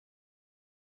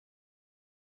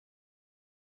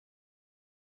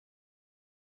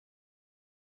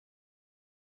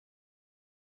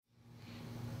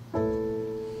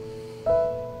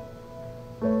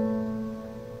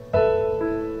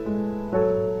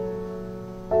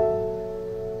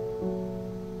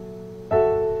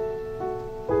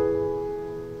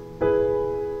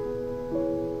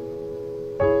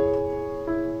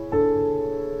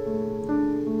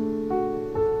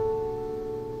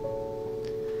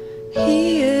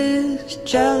He is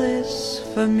jealous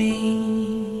for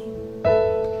me.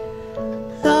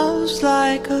 Love's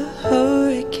like a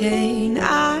hurricane.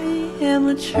 I am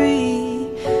a tree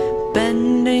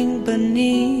bending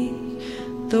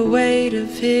beneath the weight of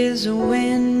his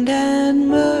wind and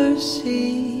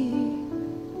mercy.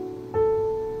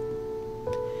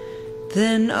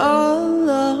 Then all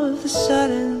of a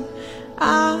sudden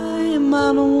I am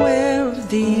unaware of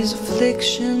these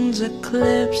afflictions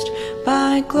eclipsed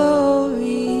by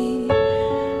glory,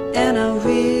 and I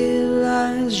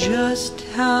realize just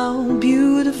how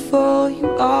beautiful you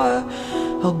are,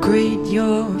 how great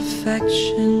your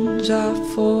affections are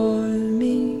for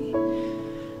me,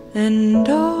 and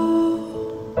oh,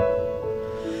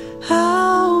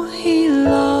 how he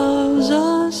loves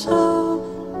us all.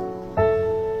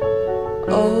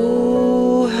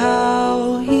 Oh,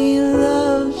 how he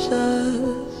loves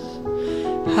us,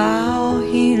 how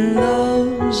he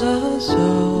loves us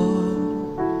all.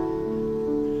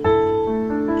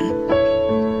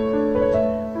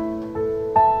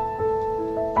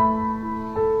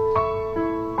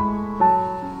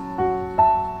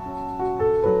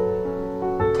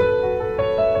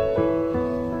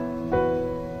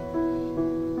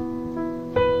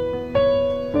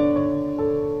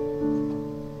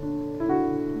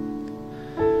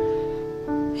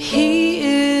 He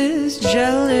is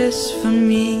jealous for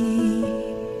me.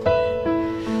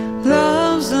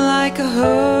 Love's like a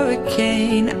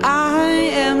hurricane. I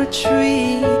am a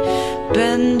tree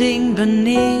bending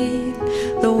beneath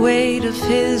the weight of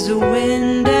his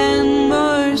wind and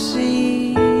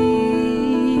mercy.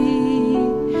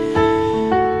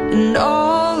 And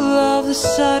all of a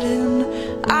sudden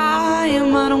I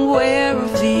am unaware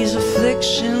of these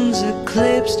afflictions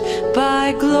eclipsed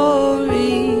by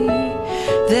glory.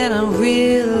 Then I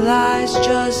realize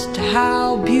just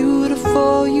how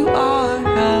beautiful you are,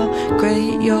 how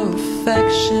great your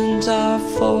affections are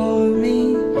for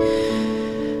me.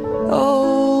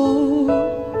 Oh,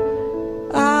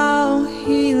 how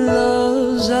he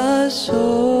loves us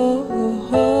all.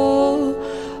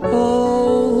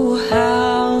 Oh,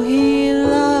 how he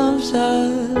loves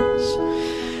us,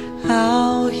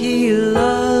 how he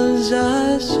loves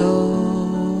us all.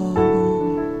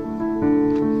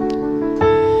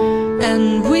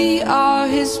 And we are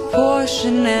his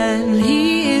portion, and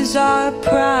he is our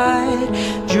pride,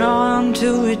 drawn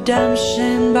to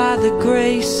redemption by the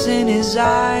grace in his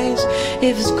eyes.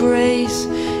 If his grace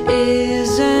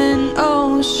is an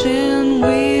ocean,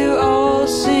 we're all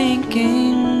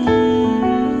sinking,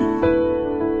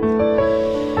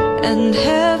 and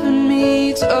heaven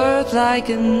meets earth like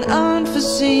an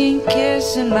unforeseen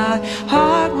kiss, and my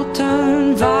heart will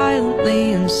turn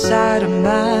violently inside of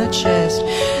my chest.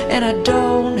 And I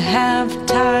don't have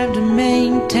time to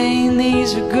maintain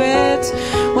these regrets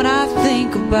when I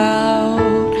think about